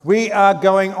We are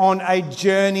going on a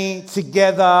journey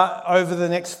together over the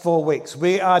next 4 weeks.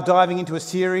 We are diving into a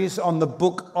series on the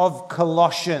book of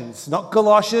Colossians. Not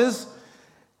Galoshes,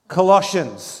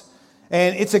 Colossians.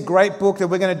 And it's a great book that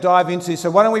we're going to dive into. So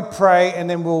why don't we pray and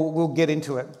then we'll get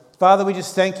into it. Father, we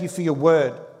just thank you for your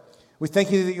word. We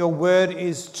thank you that your word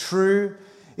is true.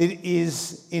 It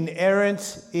is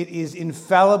inerrant. It is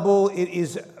infallible. It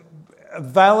is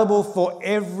available for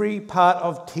every part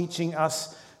of teaching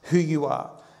us who you are.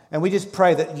 And we just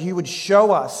pray that you would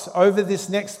show us over this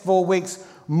next 4 weeks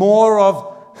more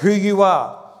of who you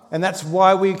are. And that's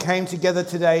why we came together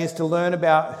today, is to learn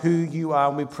about who you are.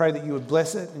 And we pray that you would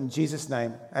bless it in Jesus'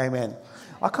 name. Amen.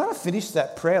 I kind of finished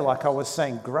that prayer like I was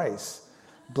saying grace.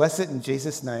 Bless it in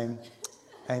Jesus' name.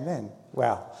 Amen.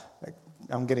 Wow.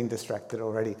 I'm getting distracted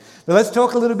already. But let's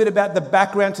talk a little bit about the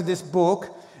background to this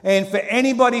book. And for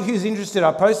anybody who's interested,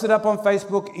 I posted up on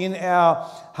Facebook in our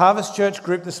Harvest Church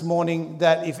group this morning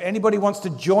that if anybody wants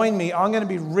to join me, I'm going to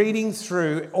be reading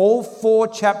through all 4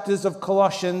 chapters of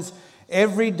Colossians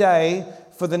every day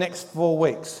for the next 4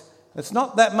 weeks. It's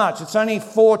not that much. It's only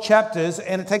 4 chapters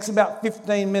and it takes about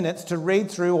 15 minutes to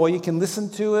read through, or you can listen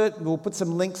to it. We'll put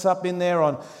some links up in there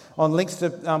on links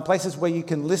to places where you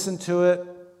can listen to it.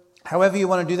 However you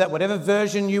want to do that, whatever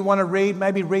version you want to read,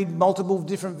 maybe read multiple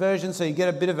different versions so you get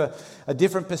a bit of a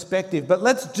different perspective. But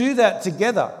let's do that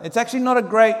together. It's actually not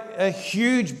a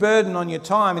huge burden on your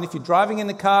time. And if you're driving in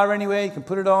the car anywhere, you can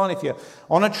put it on. If you're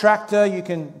on a tractor, you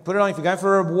can put it on. If you're going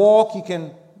for a walk, you can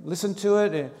listen to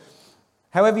it.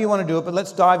 However you want to do it, but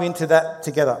let's dive into that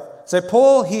together. So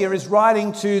Paul here is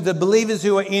writing to the believers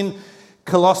who are in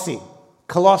Colossae.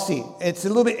 It's a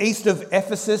little bit east of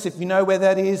Ephesus, if you know where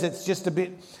that is. It's just a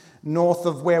bit north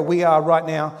of where we are right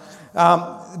now.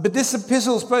 But this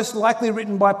epistle is most likely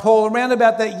written by Paul around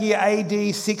about that year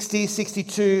AD 60,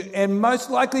 62, and most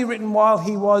likely written while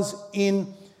he was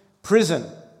in prison.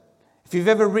 If you've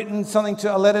ever written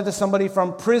a letter to somebody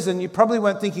from prison, you probably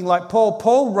weren't thinking like Paul.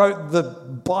 Paul wrote the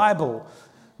Bible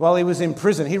while he was in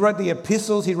prison. He wrote the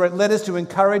epistles, he wrote letters to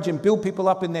encourage and build people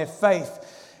up in their faith.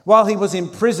 While he was in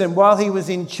prison, while he was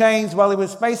in chains, while he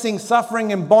was facing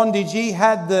suffering and bondage, he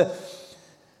had the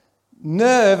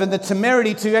nerve and the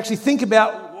temerity to actually think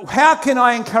about, how can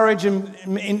I encourage and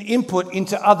input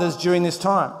into others during this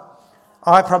time?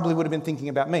 I probably would have been thinking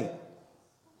about me.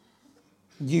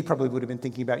 You probably would have been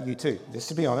thinking about you too, just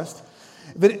to be honest.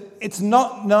 But it's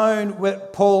not known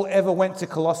that Paul ever went to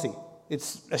Colossae.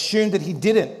 It's assumed that he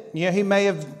didn't. He may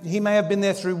have been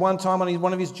there through one time on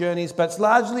one of his journeys, but it's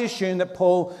largely assumed that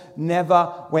Paul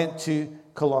never went to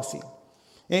Colossae.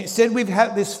 Instead, we've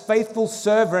had this faithful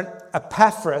servant,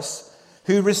 Epaphras,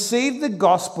 who received the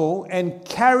gospel and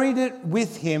carried it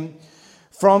with him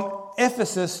from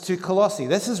Ephesus to Colossae.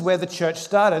 This is where the church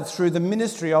started, through the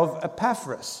ministry of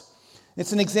Epaphras.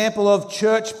 It's an example of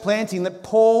church planting that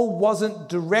Paul wasn't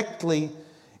directly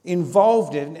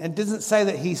involved in, and doesn't say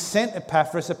that he sent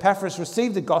Epaphras. Epaphras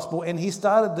received the gospel and he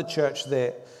started the church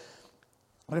there.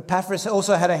 But Epaphras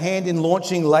also had a hand in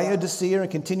launching Laodicea and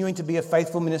continuing to be a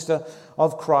faithful minister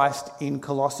of Christ in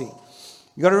Colossae.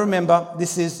 You've got to remember,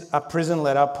 this is a prison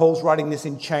letter. Paul's writing this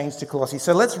in chains to Colossae.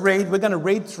 So let's read. We're going to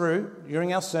read through,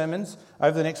 during our sermons,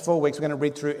 over the next 4 weeks, we're going to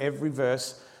read through every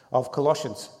verse of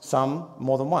Colossians, some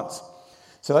more than once.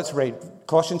 So let's read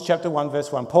Colossians chapter 1,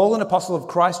 verse 1. Paul, an apostle of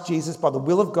Christ Jesus by the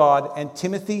will of God, and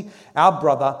Timothy, our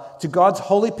brother, to God's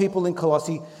holy people in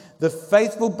Colossae, the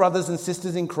faithful brothers and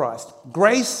sisters in Christ.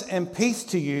 Grace and peace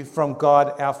to you from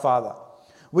God our Father.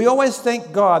 We always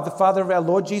thank God, the Father of our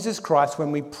Lord Jesus Christ,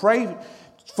 when we pray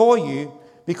for you,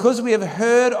 because we have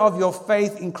heard of your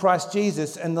faith in Christ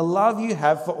Jesus and the love you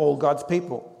have for all God's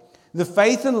people. The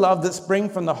faith and love that spring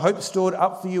from the hope stored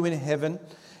up for you in heaven,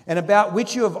 and about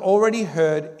which you have already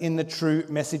heard in the true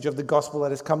message of the gospel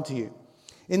that has come to you.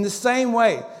 In the same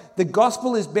way, the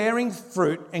gospel is bearing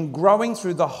fruit and growing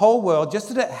through the whole world,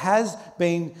 just as it has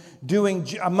been doing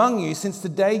among you since the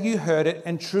day you heard it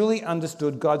and truly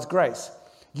understood God's grace.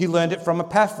 You learned it from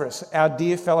Epaphras, our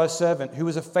dear fellow servant, who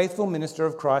was a faithful minister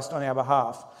of Christ on our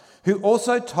behalf, who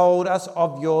also told us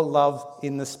of your love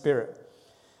in the Spirit.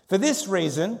 For this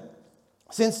reason,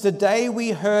 since the day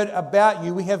we heard about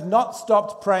you, we have not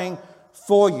stopped praying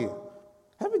for you.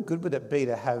 How good would it be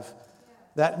to have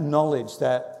that knowledge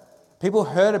that people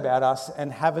heard about us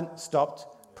and haven't stopped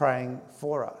praying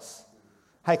for us?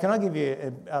 Hey, can I give you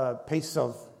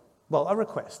a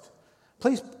request?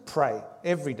 Please pray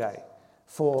every day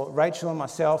for Rachel and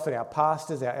myself and our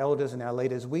pastors, our elders and our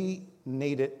leaders. We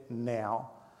need it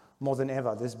now more than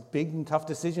ever. There's big and tough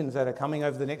decisions that are coming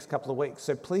over the next couple of weeks.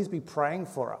 So please be praying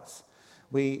for us.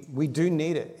 We do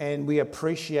need it, and we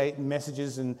appreciate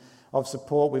messages and of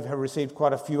support. We've received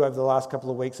quite a few over the last couple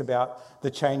of weeks about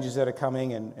the changes that are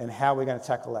coming and how we're going to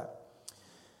tackle that.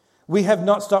 We have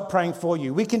not stopped praying for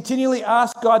you. We continually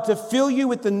ask God to fill you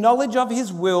with the knowledge of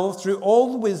his will through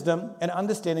all the wisdom and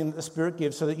understanding that the Spirit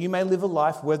gives, so that you may live a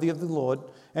life worthy of the Lord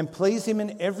and please him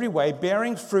in every way,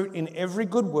 bearing fruit in every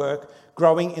good work,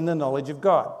 growing in the knowledge of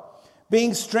God,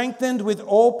 being strengthened with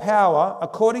all power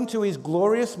according to his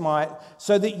glorious might,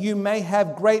 so that you may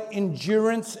have great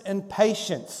endurance and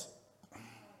patience.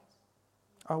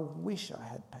 I wish I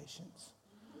had patience.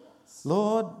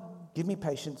 Lord, give me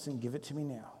patience and give it to me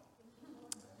now.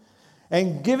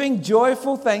 And giving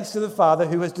joyful thanks to the Father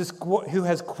who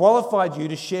has qualified you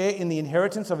to share in the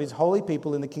inheritance of his holy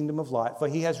people in the kingdom of light. For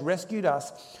he has rescued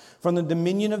us from the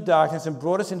dominion of darkness and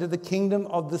brought us into the kingdom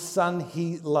of the Son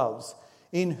he loves,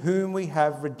 in whom we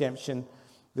have redemption,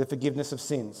 the forgiveness of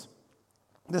sins.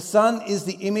 The Son is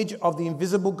the image of the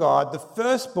invisible God, the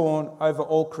firstborn over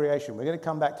all creation. We're going to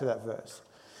come back to that verse.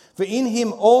 For in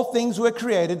him all things were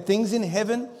created, things in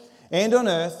heaven and on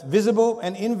earth, visible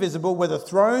and invisible, whether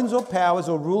thrones or powers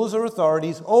or rulers or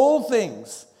authorities, all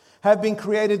things have been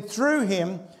created through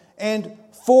him and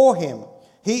for him.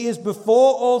 He is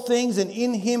before all things, and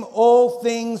in him all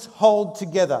things hold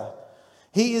together.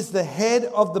 He is the head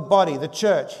of the body, the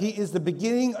church. He is the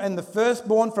beginning and the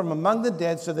firstborn from among the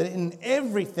dead, so that in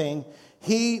everything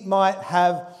he might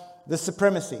have the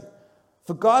supremacy.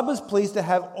 For God was pleased to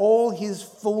have all his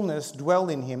fullness dwell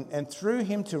in him, and through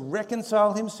him to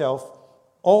reconcile himself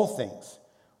all things,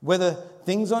 whether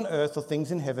things on earth or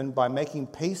things in heaven, by making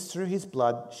peace through his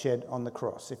blood shed on the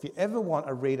cross. If you ever want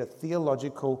to read a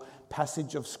theological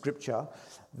passage of Scripture,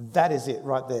 that is it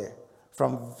right there,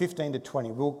 from 15 to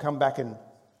 20. We'll come back and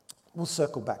we'll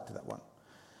circle back to that one.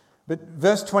 But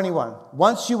verse 21,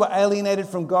 once you were alienated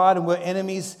from God and were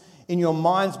enemies in your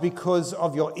minds because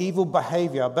of your evil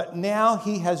behavior, but now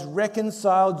he has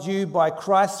reconciled you by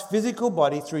Christ's physical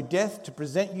body through death to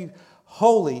present you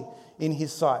holy in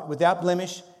his sight, without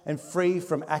blemish and free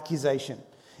from accusation.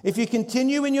 If you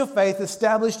continue in your faith,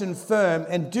 established and firm,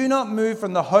 and do not move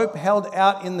from the hope held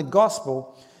out in the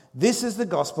gospel, this is the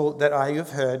gospel that I have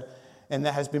heard and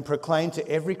that has been proclaimed to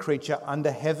every creature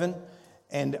under heaven,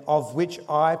 and of which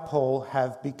I, Paul,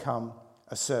 have become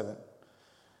a servant.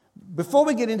 Before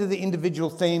we get into the individual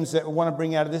themes that we want to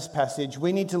bring out of this passage,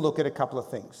 we need to look at a couple of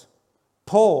things.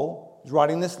 Paul is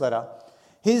writing this letter.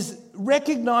 He's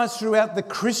recognized throughout the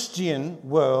Christian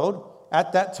world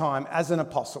at that time as an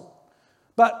apostle.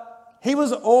 But he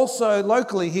was also,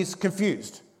 locally, he's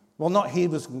confused. Well, not he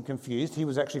was confused. He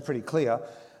was actually pretty clear.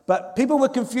 But people were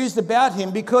confused about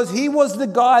him because he was the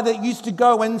guy that used to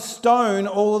go and stone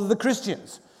all of the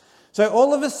Christians. So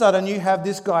all of a sudden you have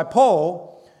this guy,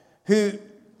 Paul, who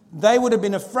they would have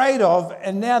been afraid of,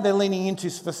 and now they're leaning into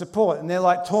for support. And they're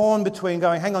like torn between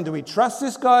going, hang on, do we trust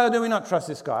this guy or do we not trust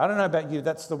this guy? I don't know about you,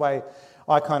 that's the way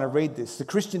I kind of read this. The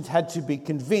Christians had to be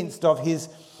convinced of his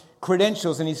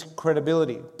credentials and his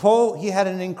credibility. Paul, he had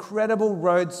an incredible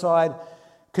roadside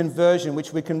conversion,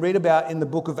 which we can read about in the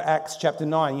book of Acts chapter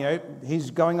 9. You know,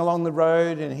 he's going along the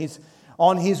road and he's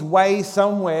on his way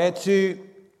somewhere to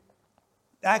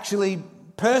actually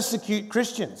persecute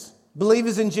Christians,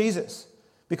 believers in Jesus,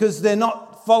 because they're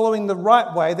not following the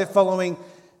right way, they're following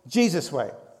Jesus' way.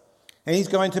 And he's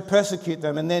going to persecute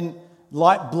them, and then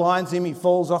light blinds him, he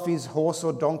falls off his horse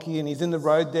or donkey, and he's in the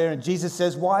road there, and Jesus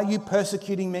says, why are you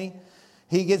persecuting me?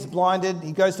 He gets blinded,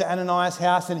 he goes to Ananias'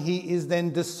 house, and he is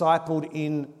then discipled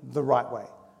in the right way.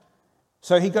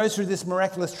 So he goes through this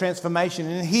miraculous transformation,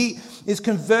 and he is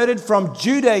converted from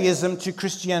Judaism to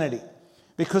Christianity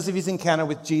because of his encounter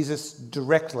with Jesus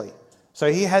directly. So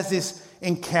he has this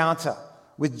encounter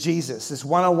with Jesus, this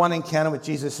one-on-one encounter with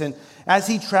Jesus. And as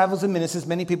he travels and ministers,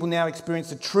 many people now experience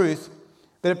the truth.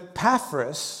 But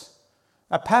Epaphras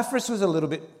was a little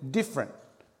bit different.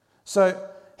 So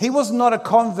he was not a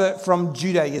convert from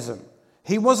Judaism.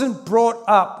 He wasn't brought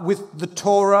up with the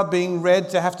Torah being read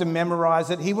to have to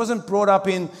memorize it. He wasn't brought up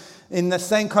in the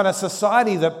same kind of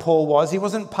society that Paul was. He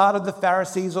wasn't part of the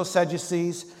Pharisees or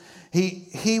Sadducees.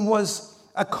 He was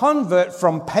a convert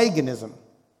from paganism,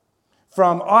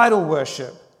 from idol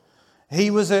worship. He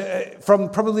was from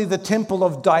probably the temple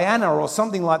of Diana or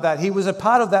something like that. He was a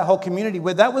part of that whole community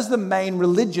where that was the main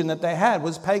religion that they had,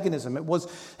 was paganism. It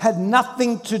had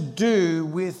nothing to do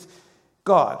with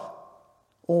God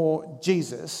or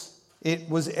Jesus. It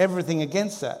was everything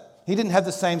against that. He didn't have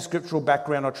the same scriptural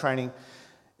background or training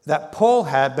that Paul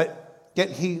had, but yet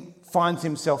he finds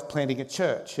himself planting a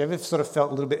church. You ever sort of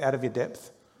felt a little bit out of your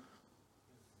depth?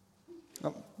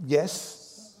 Yes.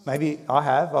 Maybe I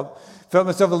have. I've felt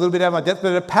myself a little bit out of my depth.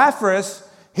 But Epaphras,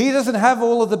 he doesn't have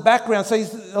all of the background. So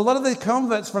a lot of the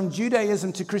converts from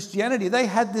Judaism to Christianity, they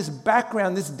had this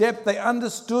background, this depth. They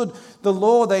understood the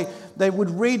law. They would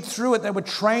read through it. They were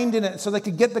trained in it so they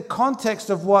could get the context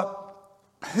of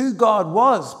who God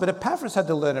was. But Epaphras had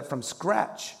to learn it from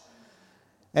scratch.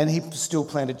 And he still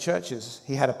planted churches.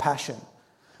 He had a passion.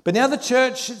 But now the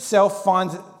church itself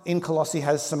finds in Colossae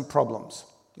has some problems.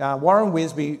 Warren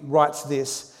Wiersbe writes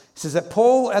this. He says that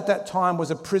Paul at that time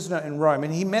was a prisoner in Rome,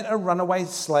 and he met a runaway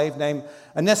slave named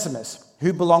Onesimus,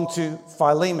 who belonged to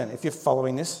Philemon. If you're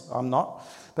following this, I'm not.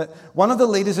 But one of the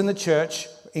leaders in the church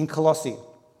in Colossae.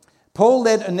 Paul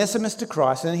led Onesimus to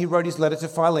Christ, and then he wrote his letter to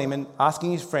Philemon,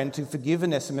 asking his friend to forgive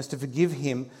Onesimus, to forgive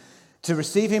him, to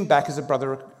receive him back as a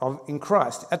brother in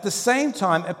Christ. At the same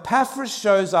time, Epaphras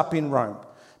shows up in Rome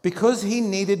because he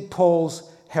needed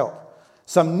Paul's help.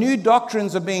 Some new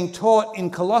doctrines are being taught in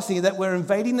Colossae that were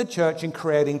invading the church and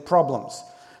creating problems.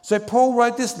 So Paul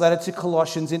wrote this letter to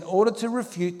Colossians in order to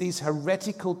refute these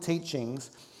heretical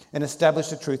teachings and establish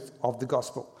the truth of the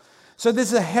gospel. So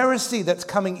there's a heresy that's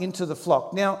coming into the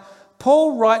flock. Now,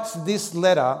 Paul writes this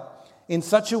letter in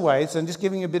such a way, so I'm just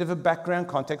giving you a bit of a background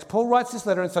context. Paul writes this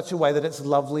letter in such a way that it's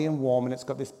lovely and warm, and it's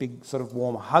got this big sort of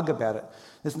warm hug about it.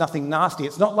 There's nothing nasty.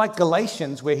 It's not like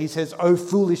Galatians where he says, "Oh,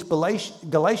 foolish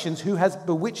Galatians, who has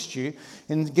bewitched you?"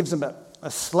 and gives them a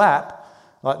slap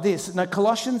like this. No,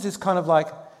 Colossians is kind of like,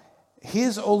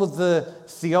 here's all of the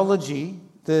theology,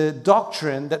 the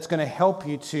doctrine that's going to help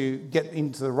you to get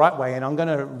into the right way, and I'm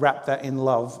going to wrap that in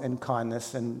love and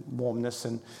kindness and warmness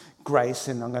and grace,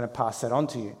 and I'm going to pass that on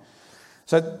to you.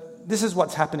 So this is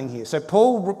what's happening here. So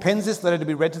Paul pens this letter to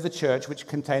be read to the church, which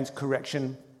contains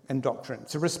correction and doctrine.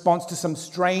 It's a response to some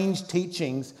strange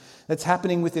teachings that's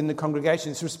happening within the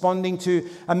congregation. It's responding to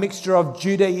a mixture of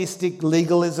Judaistic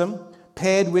legalism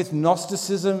paired with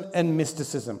Gnosticism and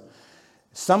mysticism.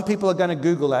 Some people are going to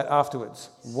Google that afterwards.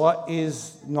 What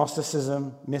is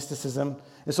Gnosticism, mysticism?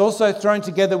 It's also thrown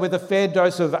together with a fair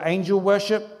dose of angel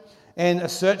worship and a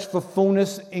search for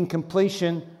fullness and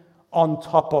completion on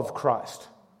top of Christ.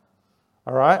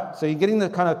 All right? So you're getting the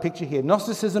kind of picture here.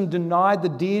 Gnosticism denied the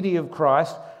deity of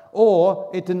Christ, or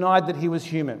it denied that he was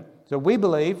human. So we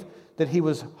believe that he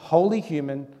was wholly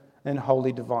human and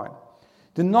wholly divine.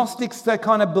 The Gnostics, they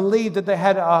kind of believed that they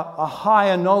had a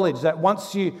higher knowledge, that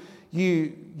once you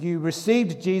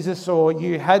received Jesus or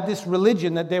you had this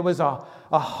religion, that there was a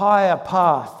higher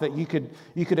path that you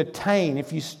could attain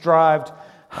if you strived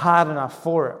hard enough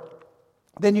for it.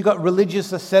 Then you've got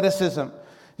religious asceticism,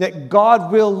 that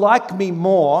God will like me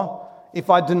more if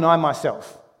I deny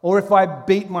myself, or if I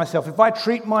beat myself. If I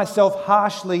treat myself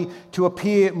harshly to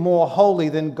appear more holy,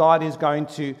 then God is going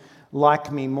to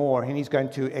like me more, and he's going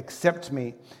to accept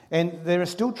me. And there are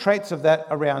still traits of that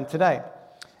around today.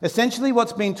 Essentially,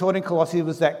 what's being taught in Colossae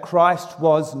was that Christ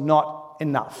was not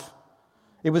enough.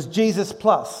 It was Jesus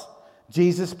plus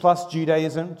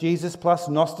Judaism, Jesus plus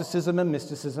Gnosticism and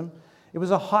mysticism. It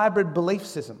was a hybrid belief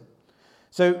system.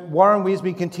 So Warren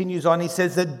Wiersbe continues on. He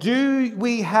says that, do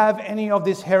we have any of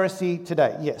this heresy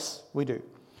today? Yes, we do.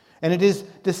 And it is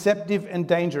deceptive and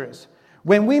dangerous.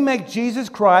 When we make Jesus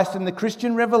Christ and the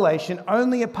Christian revelation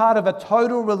only a part of a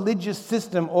total religious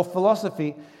system or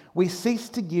philosophy, we cease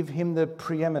to give him the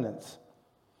preeminence.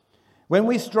 When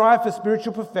we strive for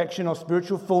spiritual perfection or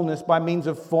spiritual fullness by means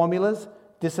of formulas,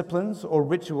 disciplines, or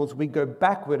rituals, we go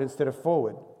backward instead of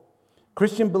forward.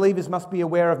 Christian believers must be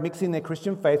aware of mixing their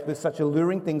Christian faith with such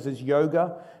alluring things as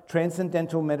yoga,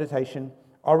 transcendental meditation,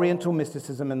 oriental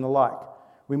mysticism, and the like.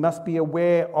 We must be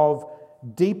aware of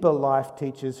deeper life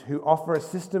teachers who offer a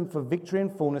system for victory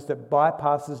and fullness that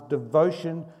bypasses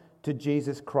devotion to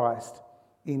Jesus Christ.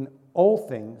 In all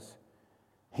things,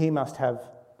 he must have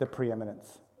the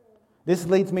preeminence. This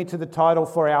leads me to the title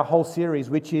for our whole series,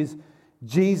 which is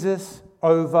Jesus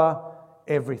over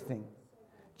everything.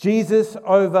 Jesus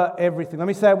over everything. Let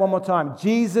me say it one more time.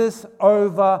 Jesus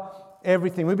over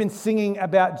everything. We've been singing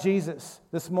about Jesus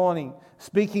this morning,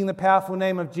 speaking the powerful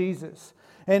name of Jesus.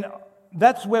 And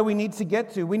that's where we need to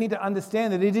get to. We need to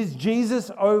understand that it is Jesus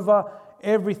over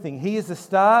everything. He is the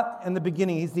start and the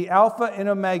beginning. He's the Alpha and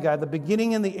Omega, the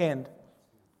beginning and the end.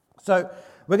 So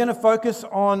we're going to focus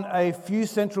on a few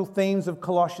central themes of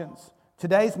Colossians.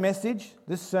 Today's message,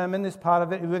 this sermon, this part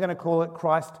of it, we're going to call it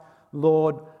Christ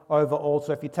Lord over all.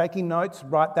 So if you're taking notes,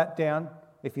 write that down.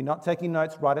 If you're not taking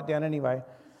notes, write it down anyway.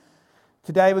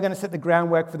 Today we're going to set the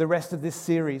groundwork for the rest of this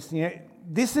series.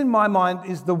 This in my mind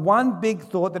is the one big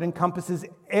thought that encompasses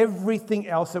everything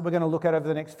else that we're going to look at over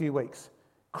the next few weeks.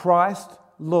 Christ,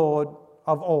 Lord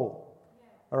of all.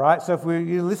 All right, so if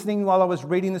you're listening while I was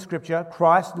reading the scripture,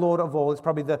 Christ, Lord of all, is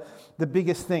probably the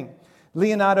biggest thing.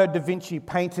 Leonardo da Vinci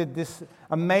painted this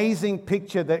amazing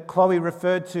picture that Chloe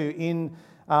referred to in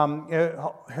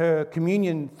her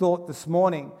communion thought this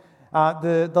morning.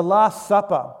 The Last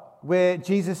Supper, where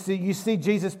you see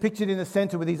Jesus pictured in the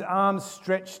center with his arms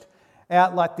stretched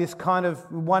out like this, kind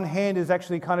of, one hand is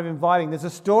actually kind of inviting. There's a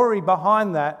story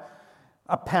behind that,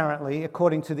 apparently,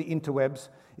 according to the interwebs,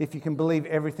 if you can believe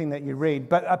everything that you read.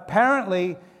 But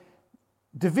apparently,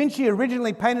 Da Vinci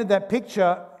originally painted that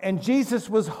picture, and Jesus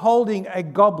was holding a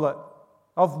goblet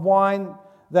of wine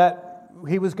that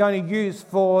he was going to use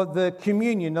for the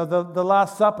communion or the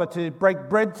Last Supper, to break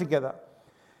bread together.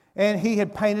 And he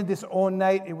had painted this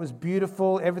ornate, it was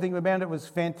beautiful, everything about it was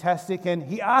fantastic. And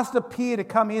he asked a peer to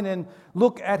come in and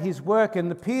look at his work.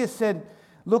 And the peer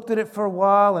looked at it for a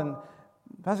while, and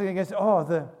Pastor goes, "Oh,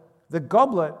 the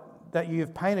goblet that you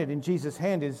have painted in Jesus'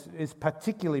 hand is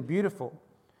particularly beautiful."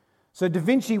 So Da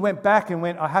Vinci went back and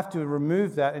went, "I have to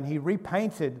remove that." And he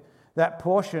repainted that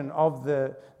portion of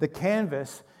the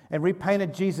canvas and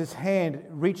repainted Jesus' hand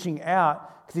reaching out,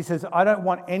 because he says, "I don't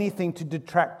want anything to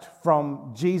detract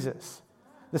from Jesus."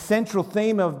 The central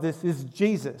theme of this is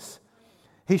Jesus.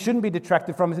 He shouldn't be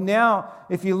detracted from it. Now,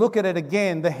 if you look at it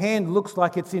again, the hand looks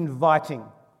like it's inviting.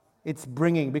 It's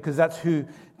bringing, because that's who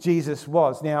Jesus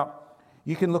was. Now,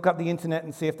 you can look up the internet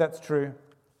and see if that's true.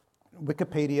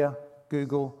 Wikipedia,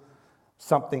 Google,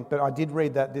 something. But I did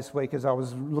read that this week as I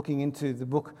was looking into the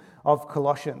book of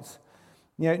Colossians.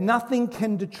 Nothing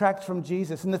can detract from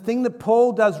Jesus. And the thing that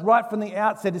Paul does right from the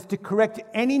outset is to correct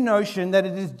any notion that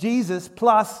it is Jesus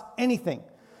plus anything.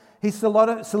 He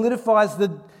solidifies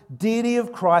the deity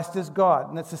of Christ as God.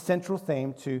 And that's a central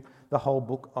theme to the whole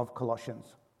book of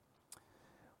Colossians.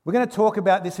 We're going to talk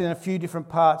about this in a few different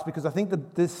parts, because I think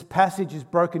that this passage is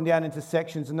broken down into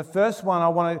sections. And the first one I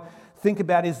want to think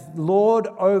about is Lord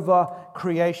over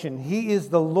creation. He is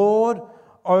the Lord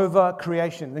over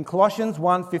creation. In Colossians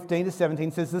 1:15-17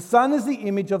 says, "The Son is the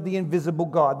image of the invisible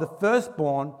God, the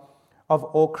firstborn of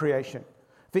all creation.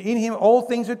 For in him all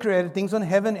things were created, things on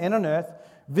heaven and on earth,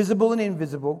 visible and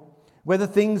invisible, whether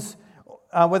thrones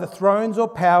or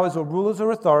powers or rulers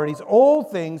or authorities, all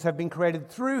things have been created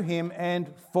through him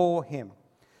and for him.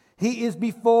 He is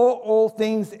before all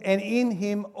things, and in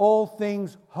him all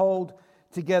things hold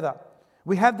together."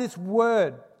 We have this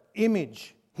word,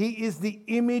 image. He is the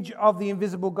image of the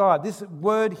invisible God. This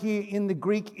word here in the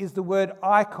Greek is the word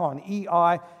icon,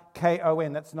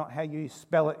 E-I-K-O-N. That's not how you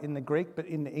spell it in the Greek, but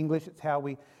in the English it's how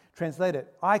we translate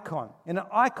it, icon. And an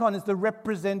icon is the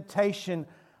representation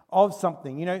of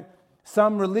something.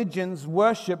 Some religions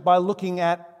worship by looking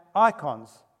at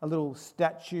icons, a little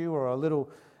statue or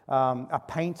a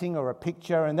painting or a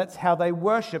picture, and that's how they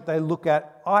worship. They look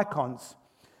at icons.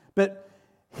 But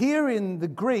here in the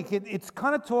Greek, it's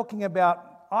kind of talking about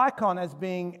icon as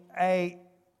being a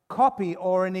copy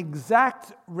or an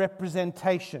exact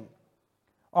representation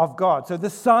of God. So the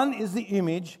Son is the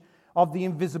image of the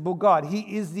invisible God.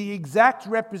 He is the exact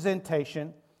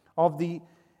representation of the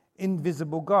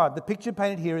invisible God. The picture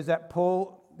painted here is that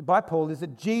by Paul is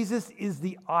that Jesus is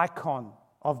the icon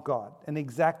of God, an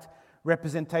exact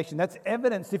representation. That's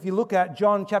evidenced if you look at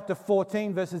John chapter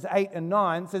 14, verses 8 and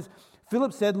 9. It says,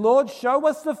 "Philip said, 'Lord, show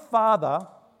us the Father,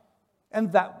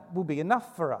 and that will be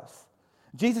enough for us.'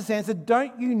 Jesus answered,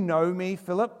 'Don't you know me,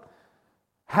 Philip?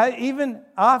 Even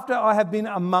after I have been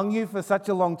among you for such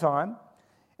a long time,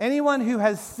 anyone who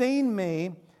has seen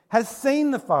me has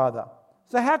seen the Father.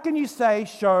 So how can you say,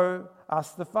 'Show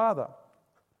us the Father'?"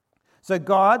 So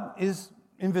God is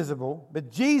invisible, but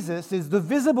Jesus is the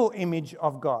visible image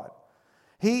of God.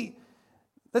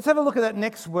 Let's have a look at that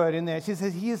next word in there. It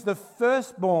says he is the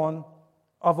firstborn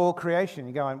of all creation.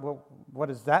 You're going, well, what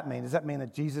does that mean? Does that mean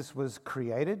that Jesus was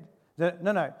created?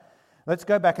 No. Let's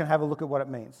go back and have a look at what it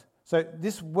means. So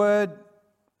this word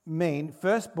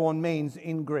firstborn means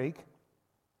in Greek,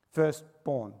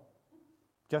 firstborn.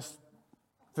 Just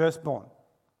firstborn,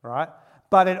 right?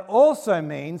 But it also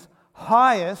means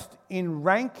highest in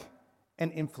rank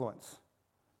and influence.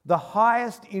 The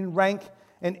highest in rank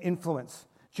and influence.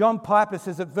 John Piper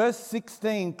says that verse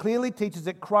 16 clearly teaches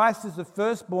that Christ is the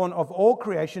firstborn of all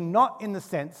creation, not in the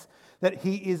sense that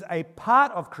he is a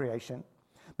part of creation,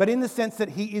 but in the sense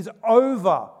that he is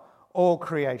over all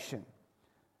creation.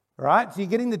 Right? So you're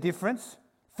getting the difference?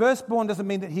 Firstborn doesn't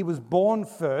mean that he was born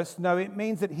first. No, it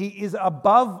means that he is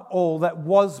above all that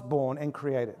was born and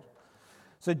created.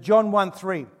 So John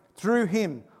 1:3, "Through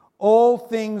him all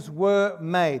things were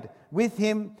made. With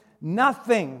him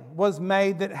nothing was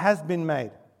made that has been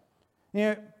made."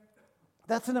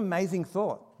 That's an amazing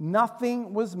thought.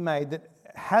 Nothing was made that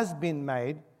has been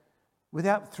made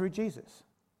through Jesus.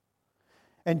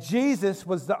 And Jesus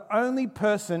was the only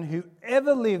person who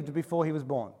ever lived before he was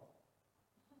born.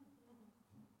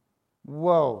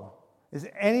 Whoa. Is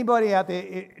anybody out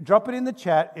there? Drop it in the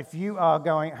chat if you are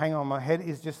going, hang on, my head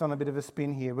is just on a bit of a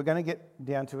spin here. We're going to get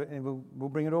down to it and we'll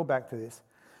bring it all back to this.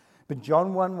 But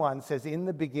John 1:1 says, in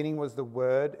the beginning was the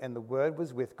Word, and the Word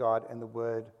was with God, and the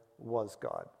Word was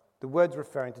God. The Word's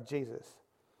referring to Jesus.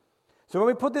 So when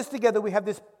we put this together, we have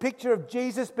this picture of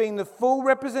Jesus being the full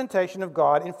representation of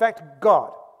God, in fact,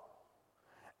 God,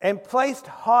 and placed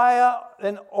higher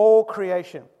than all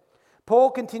creation.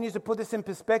 Paul continues to put this in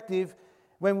perspective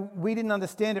when we didn't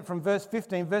understand it from verse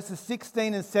 15. Verses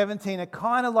 16 and 17 are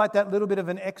kind of like that little bit of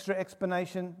an extra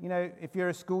explanation. You know, if you're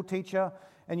a school teacher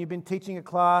and you've been teaching a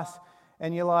class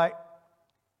and you're like,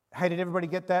 hey, did everybody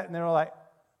get that? And they're all like,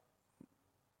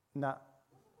 nah,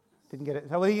 didn't get it.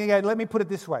 So let me put it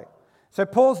this way. So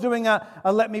Paul's doing a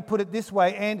let me put it this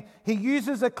way, and he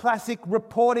uses a classic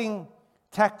reporting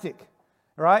tactic,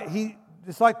 right?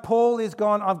 It's like Paul is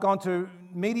gone, I've gone to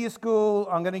media school,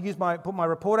 I'm going to put my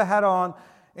reporter hat on,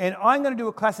 and I'm going to do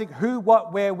a classic who,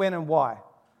 what, where, when, and why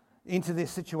into this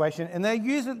situation. And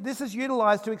this is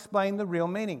utilized to explain the real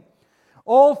meaning.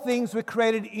 All things were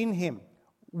created in him.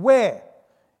 Where?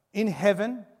 In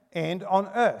heaven and on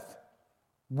earth.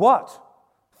 What?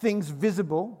 Things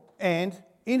visible and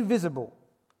invisible.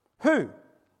 Who?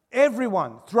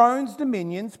 Everyone. Thrones,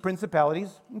 dominions, principalities,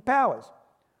 and powers.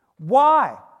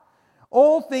 Why?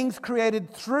 All things created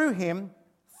through him,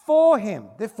 for him.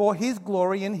 Therefore, his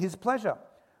glory and his pleasure.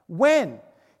 When?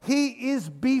 He is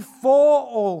before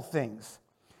all things.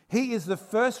 He is the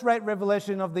first-rate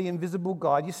revelation of the invisible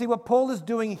God. You see, what Paul is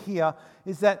doing here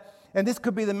is that, and this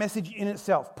could be the message in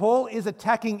itself, Paul is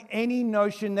attacking any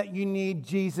notion that you need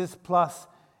Jesus plus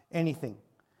anything.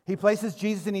 He places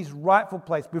Jesus in his rightful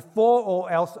place, before all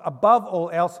else, above all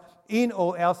else, in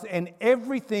all else, and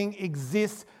everything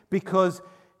exists because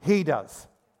he does.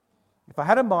 If I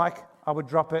had a mic, I would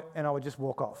drop it and I would just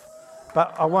walk off.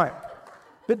 But I won't.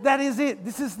 But that is it.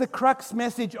 This is the crux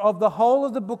message of the whole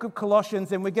of the book of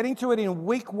Colossians, and we're getting to it in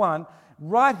week 1,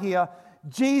 right here.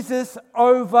 Jesus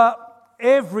over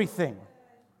everything.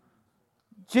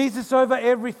 Jesus over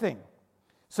everything.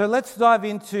 So let's dive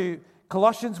into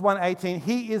Colossians 1:18.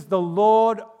 He is the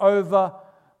Lord over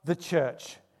the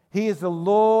church. He is the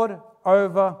Lord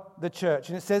over the church.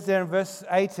 And it says there in verse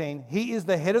 18, he is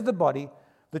the head of the body,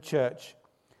 the church.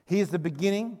 He is the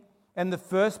beginning and the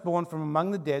firstborn from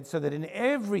among the dead, so that in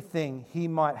everything he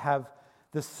might have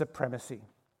the supremacy.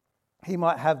 He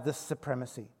might have the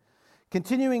supremacy.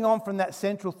 Continuing on from that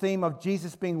central theme of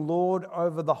Jesus being Lord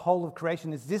over the whole of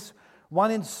creation is this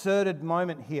one inserted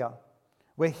moment here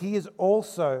where he is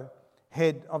also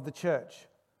head of the church.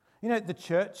 You know, the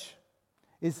church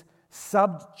is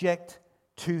subject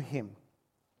to him.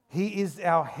 He is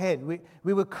our head.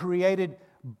 We were created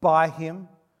by him,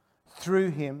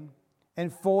 through him,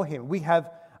 and for him. We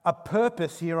have a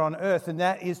purpose here on earth, and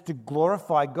that is to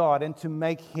glorify God and to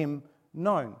make him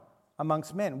known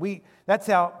amongst men. That's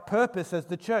our purpose as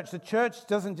the church. The church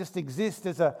doesn't just exist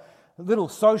as a little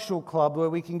social club where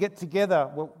we can get together,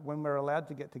 when we're allowed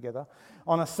to get together,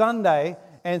 on a Sunday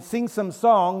and sing some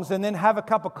songs and then have a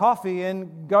cup of coffee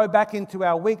and go back into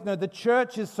our week. No, the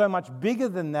church is so much bigger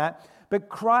than that, but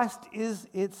Christ is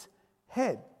its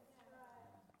head.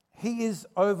 He is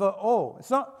over all.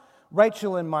 It's not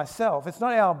Rachel and myself. It's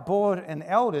not our board and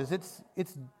elders.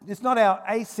 It's not our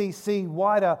ACC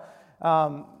wider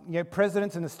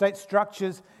presidents and the state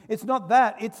structures. It's not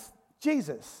that. It's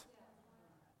Jesus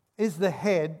is the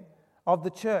head of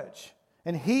the church.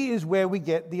 And he is where we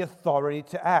get the authority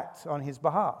to act on his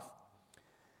behalf.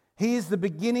 He is the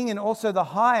beginning and also the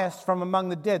highest from among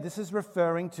the dead. This is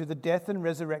referring to the death and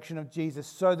resurrection of Jesus,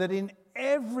 so that in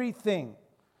everything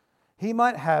he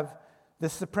might have the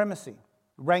supremacy,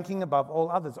 ranking above all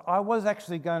others. I was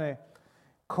actually going to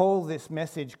call this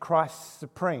message Christ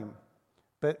Supreme,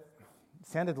 but it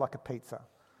sounded like a pizza.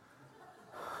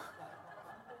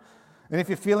 And if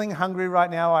you're feeling hungry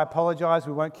right now, I apologize.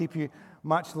 We won't keep you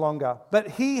much longer. But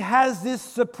he has this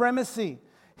supremacy.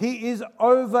 He is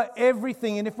over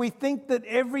everything. And if we think that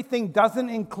everything doesn't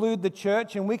include the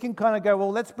church, and we can kind of go, well,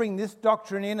 let's bring this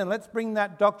doctrine in and let's bring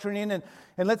that doctrine in and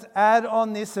let's add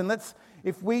on this and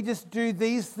if we just do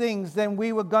these things, then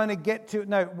we were going to get to...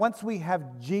 No, once we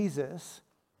have Jesus,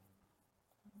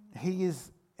 he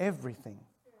is everything.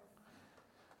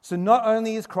 So not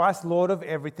only is Christ Lord of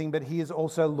everything, but he is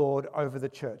also Lord over the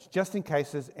church. Just in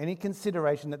case there's any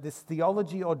consideration that this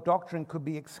theology or doctrine could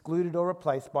be excluded or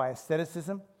replaced by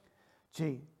asceticism,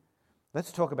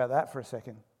 let's talk about that for a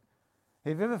second.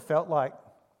 Have you ever felt like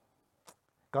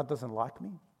God doesn't like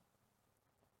me?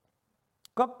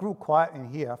 got real quiet in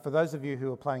here. For those of you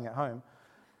who are playing at home,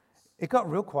 it got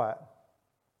real quiet.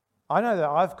 I know that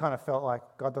I've kind of felt like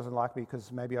God doesn't like me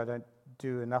because maybe I don't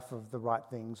do enough of the right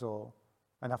things or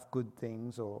enough good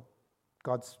things, or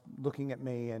God's looking at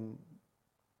me and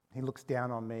He looks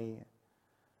down on me.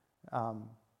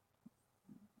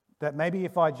 That maybe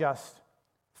if I just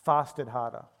fasted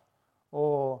harder,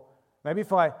 or maybe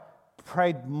if I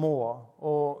prayed more,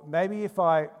 or maybe if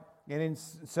I, and in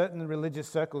certain religious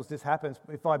circles this happens,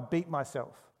 if I beat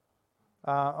myself,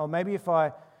 or maybe if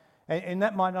I, and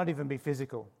that might not even be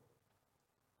physical.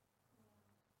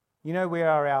 You know, we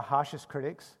are our harshest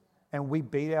critics, and we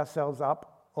beat ourselves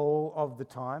up all of the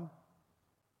time.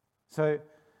 So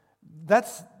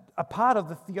that's a part of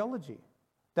the theology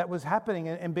that was happening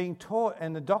and being taught,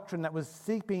 and the doctrine that was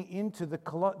seeping into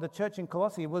the church in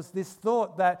Colossae was this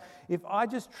thought that if I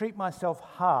just treat myself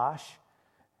harsh,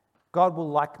 God will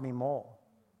like me more.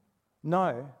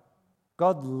 No,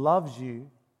 God loves you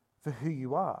for who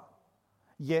you are.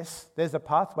 Yes, there's a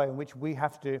pathway in which we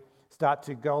have to start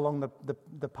to go along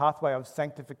the pathway of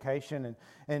sanctification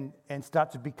and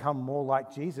start to become more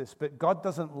like Jesus. But God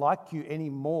doesn't like you any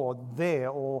more there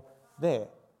or there.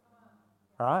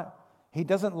 All right? He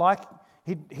doesn't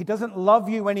love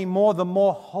you anymore the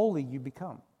more holy you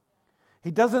become.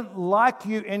 He doesn't like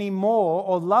you anymore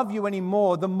or love you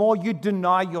anymore the more you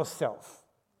deny yourself.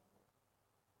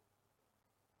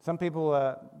 Some people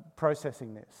are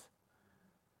processing this.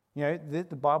 You know,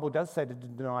 the Bible does say to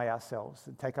deny ourselves,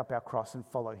 to take up our cross and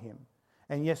follow Him.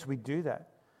 And yes, we do that.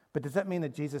 But does that mean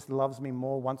that Jesus loves me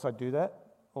more once I do that?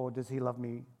 Or does He love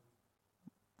me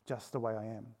just the way I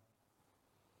am?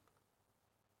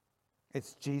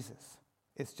 It's Jesus.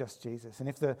 It's just Jesus. And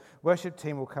if the worship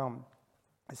team will come,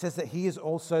 it says that He is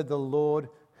also the Lord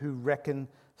who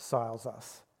reconciles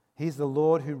us. He's the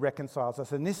Lord who reconciles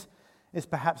us. And this is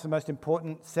perhaps the most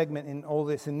important segment in all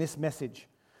this, in this message.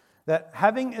 That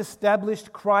having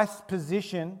established Christ's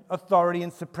position, authority,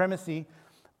 and supremacy,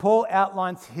 Paul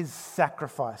outlines His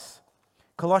sacrifice.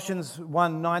 Colossians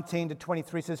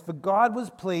 1:19-23 says, "For God was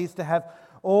pleased to have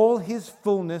all His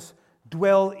fullness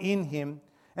dwell in Him,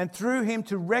 and through Him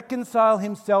to reconcile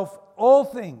Himself all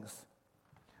things,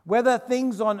 whether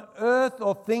things on earth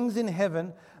or things in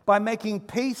heaven, by making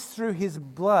peace through His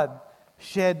blood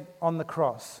shed on the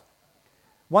cross."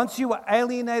 Once you were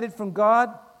alienated from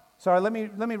God, let me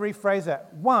rephrase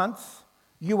that. Once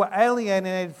you were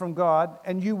alienated from God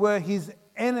and you were His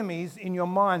enemies in your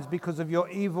minds because of your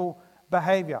evil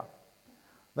behavior.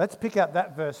 Let's pick up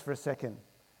that verse for a second.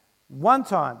 One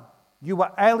time you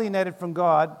were alienated from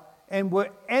God and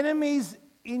were enemies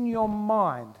in your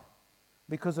mind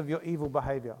because of your evil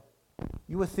behavior.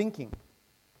 You were thinking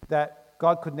that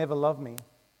God could never love me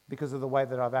because of the way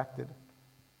that I've acted.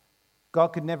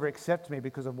 God could never accept me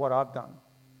because of what I've done.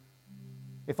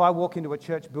 If I walk into a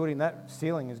church building, that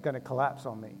ceiling is going to collapse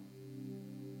on me.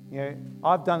 You know,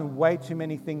 I've done way too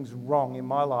many things wrong in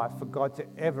my life for God to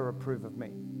ever approve of me.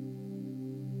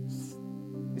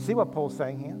 You see what Paul's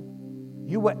saying here?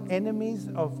 You were enemies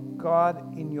of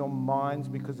God in your minds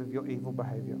because of your evil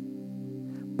behavior.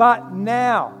 But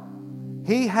now,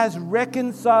 He has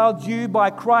reconciled you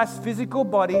by Christ's physical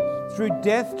body through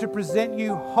death to present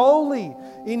you holy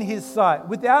in His sight,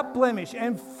 without blemish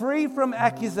and free from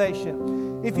accusation,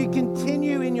 if you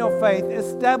continue in your faith,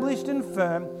 established and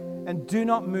firm, and do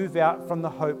not move out from the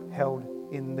hope held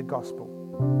in the gospel.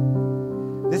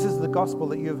 This is the gospel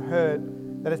that you have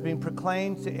heard, that has been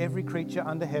proclaimed to every creature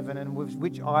under heaven, and with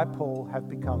which I, Paul, have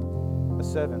become a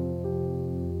servant.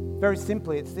 Very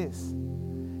simply, it's this.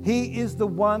 He is the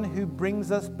one who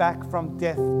brings us back from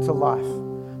death to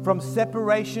life, from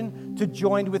separation to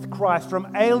joined with Christ,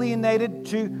 from alienated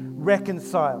to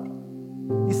reconciled.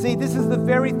 You see, this is the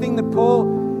very thing that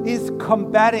Paul is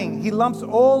combating. He lumps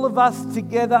all of us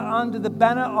together under the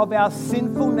banner of our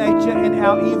sinful nature and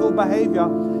our evil behavior.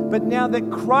 But now that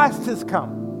Christ has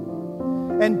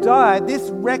come and died,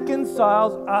 this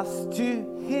reconciles us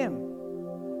to Him.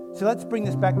 So let's bring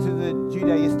this back to the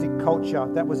Judaistic culture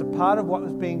that was a part of what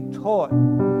was being taught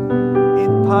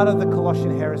in part of the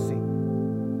Colossian heresy.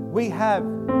 We have,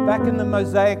 back in the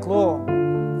Mosaic law,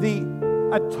 the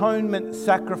atonement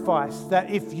sacrifice, that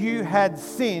if you had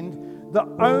sinned, the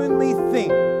only thing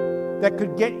that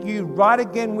could get you right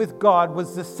again with God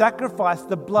was the sacrifice,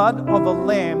 the blood of a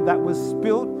lamb that was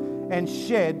spilt and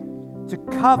shed to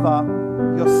cover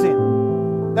your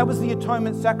sin. That was the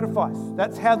atonement sacrifice.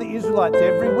 That's how the Israelites,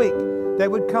 every week, they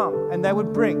would come and they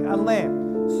would bring a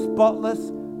lamb,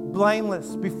 spotless,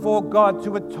 blameless, before God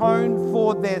to atone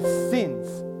for their sins.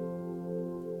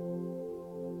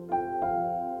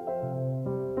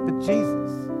 But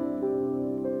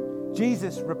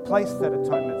Jesus replaced that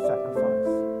atonement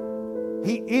sacrifice.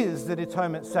 He is the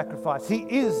atonement sacrifice. He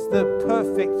is the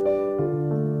perfect,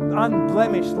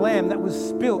 unblemished lamb that was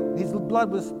spilt. His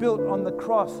blood was spilt on the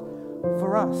cross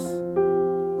for us.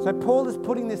 So Paul is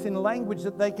putting this in language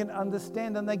that they can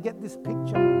understand, and they get this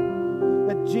picture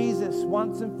that Jesus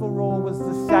once and for all was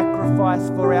the sacrifice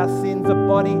for our sins, a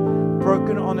body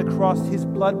broken on a cross. His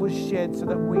blood was shed so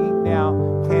that we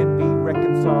now can be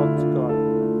reconciled to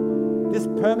God. This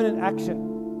permanent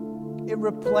action, it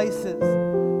replaces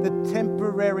the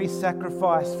temporary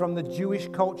sacrifice from the Jewish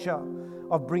culture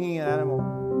of bringing an animal.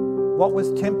 What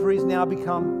was temporary has now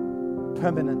become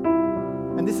permanent.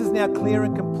 And this is now clear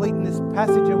and complete in this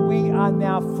passage, and we are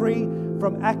now free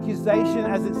from accusation,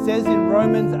 as it says in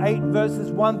Romans 8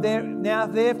 verses 1.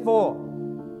 Therefore,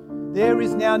 there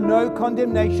is now no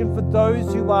condemnation for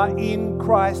those who are in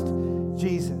Christ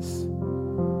Jesus.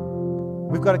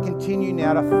 We've got to continue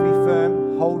now to be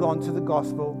firm, hold on to the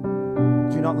gospel,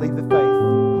 do not leave the faith,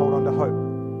 hold on to hope.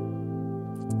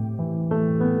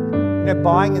 You know,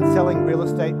 buying and selling real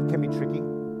estate can be tricky.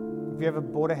 If you ever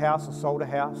bought a house or sold a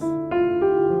house,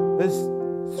 there's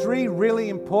three really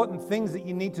important things that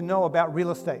you need to know about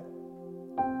real estate.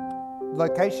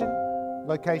 Location,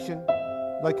 location,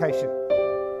 location.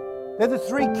 They're the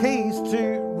three keys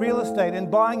to real estate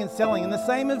and buying and selling. And the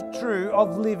same is true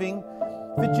of living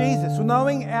for Jesus. So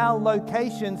knowing our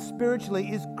location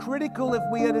spiritually is critical if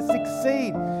we are to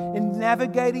succeed in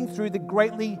navigating through the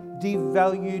greatly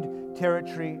devalued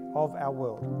territory of our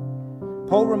world.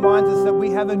 Paul reminds us that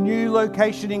we have a new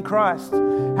location in Christ,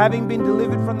 having been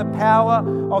delivered from the power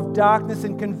of darkness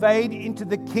and conveyed into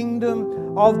the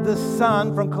kingdom of the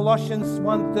Son, from Colossians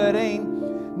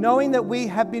 1:13, knowing that we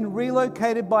have been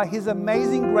relocated by His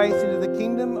amazing grace into the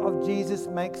kingdom of Jesus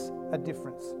makes a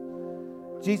difference.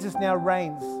 Jesus now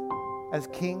reigns as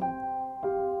King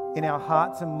in our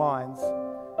hearts and minds,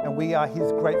 and we are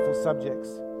His grateful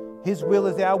subjects. His will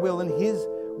is our will, and His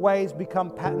ways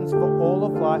become patterns for all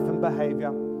of life and behavior.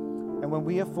 And when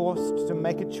we are forced to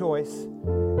make a choice,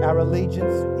 our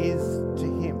allegiance is to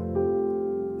Him.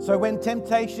 So when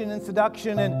temptation and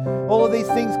seduction and all of these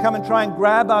things come and try and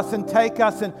grab us and take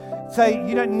us and say,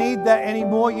 you don't need that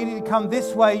anymore, you need to come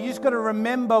this way, you just got to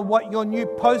remember what your new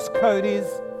postcode is.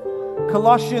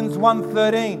 Colossians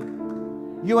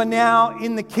 1:13. You are now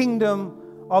in the kingdom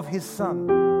of His Son.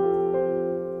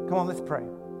 Come on, let's pray.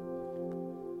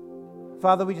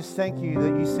 Father, we just thank you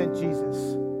that you sent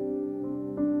Jesus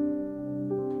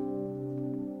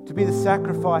to be the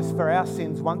sacrifice for our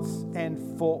sins once and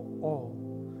for all.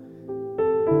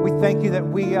 We thank you that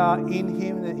we are in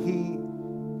Him, that He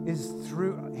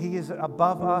is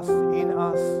above us, in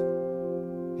us.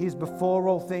 He is before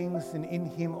all things, and in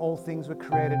Him all things were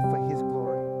created for His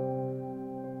glory.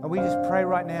 And we just pray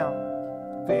right now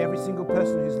for every single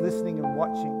person who's listening and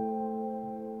watching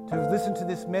to have listened to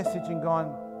this message and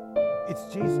gone, it's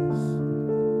Jesus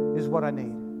is what I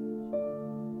need.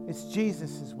 It's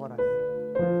Jesus is what I need.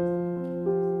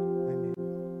 Amen.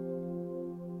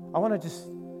 I want to just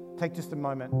take just a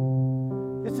moment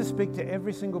just to speak to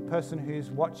every single person who's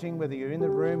watching, whether you're in the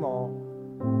room or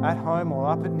at home or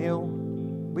up at Neil.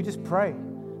 We just pray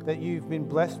that you've been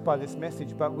blessed by this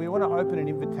message, but we want to open an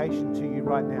invitation to you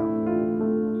right now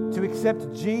to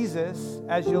accept Jesus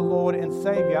as your Lord and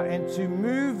Savior, and to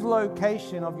move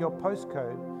location of your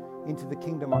postcode into the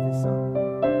kingdom of His Son.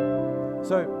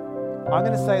 So I'm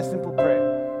going to say a simple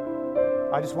prayer.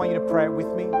 I just want you to pray it with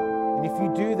me. And if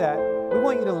you do that, we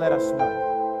want you to let us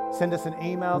know. Send us an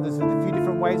email. There's a few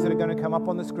different ways that are going to come up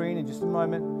on the screen in just a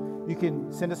moment. You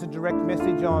can send us a direct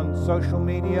message on social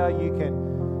media. You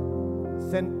can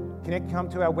come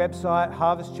to our website,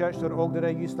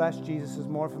 harvestchurch.org.au/Jesus. There's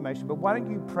more information. But why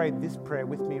don't you pray this prayer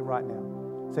with me right now?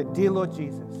 Say, Dear Lord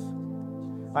Jesus,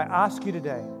 I ask you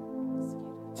today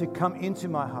to come into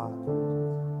my heart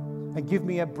and give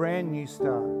me a brand new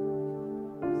start.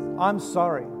 I'm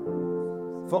sorry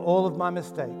for all of my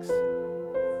mistakes,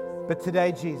 but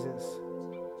today, Jesus,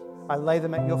 I lay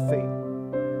them at your feet,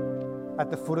 at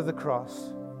the foot of the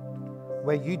cross,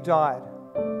 where you died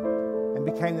and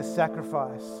became the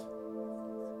sacrifice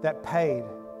that paid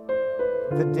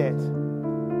the debt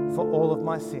for all of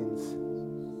my sins.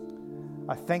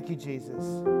 I thank you, Jesus,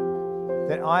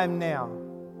 that I am now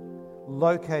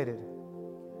located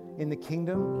in the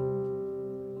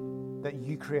kingdom that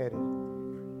you created,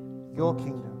 your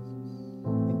kingdom.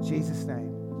 In Jesus'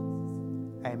 name,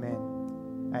 amen.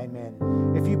 Amen.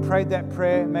 If you prayed that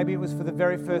prayer, maybe it was for the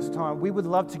very first time, we would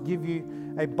love to give you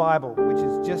a Bible, which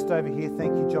is just over here.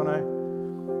 Thank you, Jono.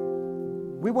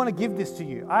 We want to give this to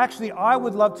you. I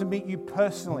would love to meet you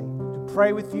personally, to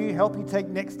pray with you, help you take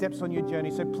next steps on your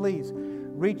journey. So please,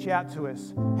 reach out to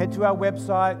us. Head to our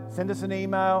website, send us an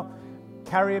email,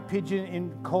 carry a pigeon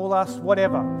in, call us,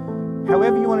 whatever.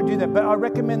 However you want to do that. But I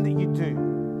recommend that you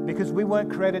do, because we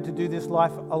weren't created to do this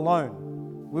life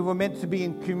alone. We were meant to be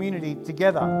in community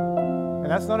together. And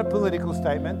that's not a political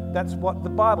statement. That's what the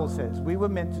Bible says. We were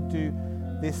meant to do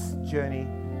this journey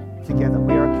together.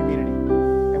 We are a community,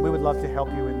 and we would love to help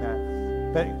you in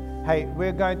that. But hey,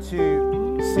 we're going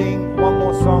to sing one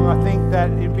more song. I think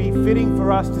that it'd be fitting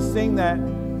for us to sing that.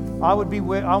 I want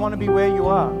to be where you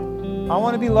are. I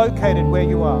want to be located where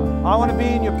you are. I want to be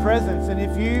in your presence. And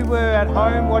if you were at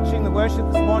home watching the worship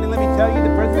this morning, let me tell you,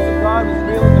 the presence of God was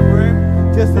real in the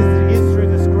room, just as it is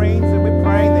through the screens. And we're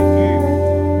praying that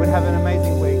you would have an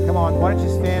amazing week. Come on, why don't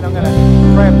you stand? I'm going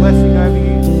to pray a blessing over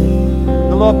you.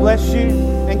 The Lord bless you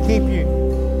and keep you.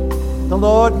 The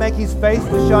Lord make his face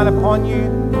to shine upon you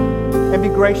and be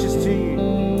gracious to you.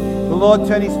 The Lord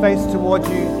turn his face towards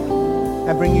you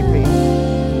and bring you peace.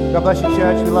 God bless you,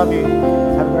 church. We love you.